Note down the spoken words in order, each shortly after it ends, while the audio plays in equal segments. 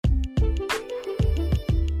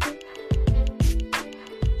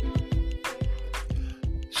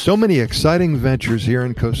So many exciting ventures here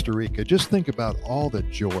in Costa Rica. Just think about all the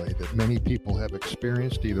joy that many people have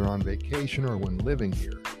experienced either on vacation or when living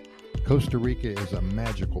here. Costa Rica is a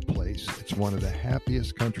magical place. It's one of the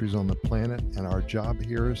happiest countries on the planet, and our job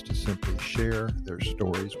here is to simply share their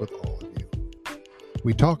stories with all of you.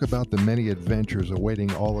 We talk about the many adventures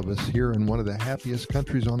awaiting all of us here in one of the happiest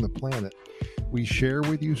countries on the planet. We share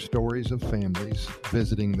with you stories of families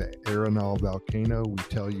visiting the Arenal volcano. We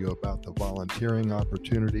tell you about the volunteering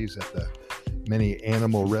opportunities at the many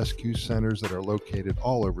animal rescue centers that are located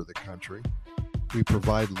all over the country. We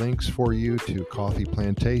provide links for you to coffee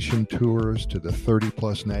plantation tours, to the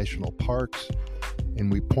 30-plus national parks, and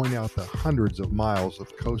we point out the hundreds of miles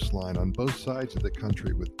of coastline on both sides of the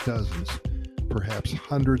country with dozens, perhaps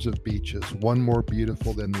hundreds of beaches, one more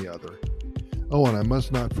beautiful than the other. Oh, and I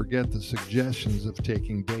must not forget the suggestions of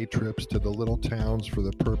taking day trips to the little towns for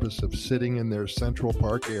the purpose of sitting in their Central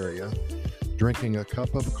Park area, drinking a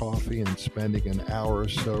cup of coffee and spending an hour or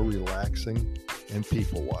so relaxing and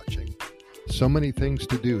people watching. So many things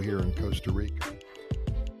to do here in Costa Rica.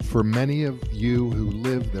 For many of you who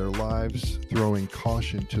live their lives throwing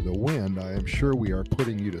caution to the wind, I am sure we are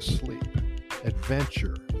putting you to sleep.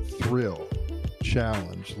 Adventure, thrill,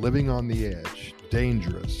 challenge, living on the edge,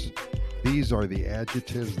 dangerous. These are the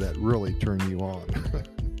adjectives that really turn you on.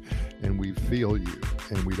 And we feel you,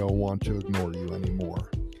 and we don't want to ignore you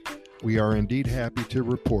anymore. We are indeed happy to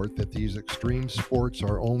report that these extreme sports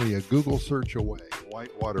are only a Google search away.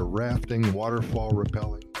 Whitewater rafting, waterfall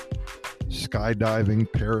rappelling, skydiving,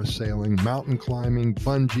 parasailing, mountain climbing,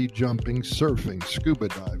 bungee jumping, surfing, scuba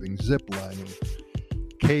diving, zip lining,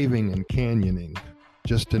 caving and canyoning,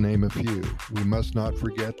 just to name a few. We must not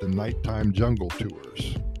forget the nighttime jungle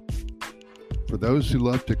tours. For those who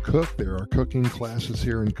love to cook, there are cooking classes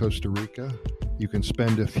here in Costa Rica. You can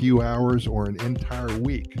spend a few hours or an entire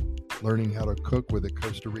week learning how to cook with a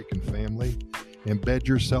Costa Rican family. Embed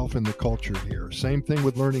yourself in the culture here. Same thing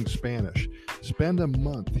with learning Spanish. Spend a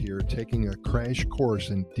month here taking a crash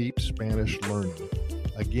course in deep Spanish learning.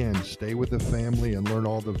 Again, stay with the family and learn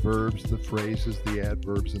all the verbs, the phrases, the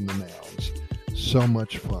adverbs, and the nouns. So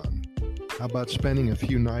much fun. How about spending a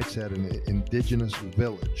few nights at an indigenous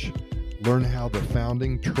village? Learn how the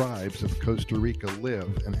founding tribes of Costa Rica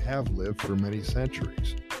live and have lived for many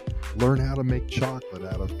centuries. Learn how to make chocolate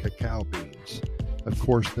out of cacao beans. Of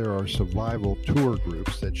course, there are survival tour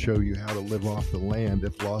groups that show you how to live off the land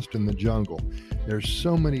if lost in the jungle. There's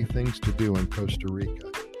so many things to do in Costa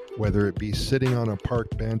Rica, whether it be sitting on a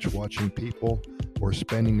park bench watching people or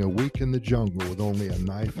spending a week in the jungle with only a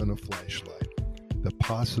knife and a flashlight. The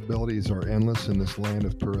possibilities are endless in this land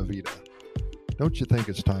of Pura Vida. Don't you think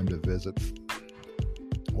it's time to visit?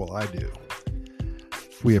 Well, I do.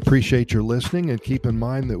 We appreciate your listening, and keep in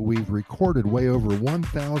mind that we've recorded way over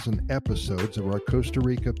 1,000 episodes of our Costa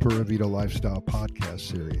Rica Pura Vida Lifestyle podcast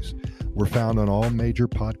series. We're found on all major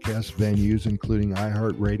podcast venues, including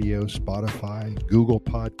iHeartRadio, Spotify, Google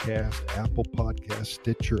Podcast, Apple Podcast,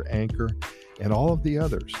 Stitcher, Anchor, and all of the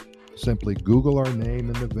others. Simply Google our name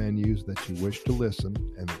and the venues that you wish to listen,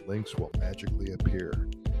 and the links will magically appear.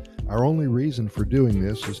 Our only reason for doing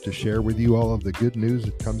this is to share with you all of the good news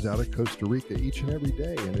that comes out of Costa Rica each and every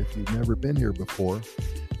day. And if you've never been here before,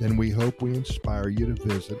 then we hope we inspire you to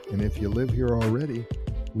visit. And if you live here already,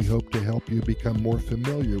 we hope to help you become more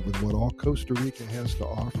familiar with what all Costa Rica has to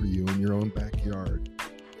offer you in your own backyard.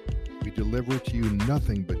 We deliver to you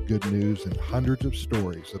nothing but good news and hundreds of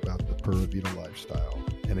stories about the Pura Vida lifestyle.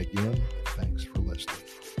 And again, thanks for listening.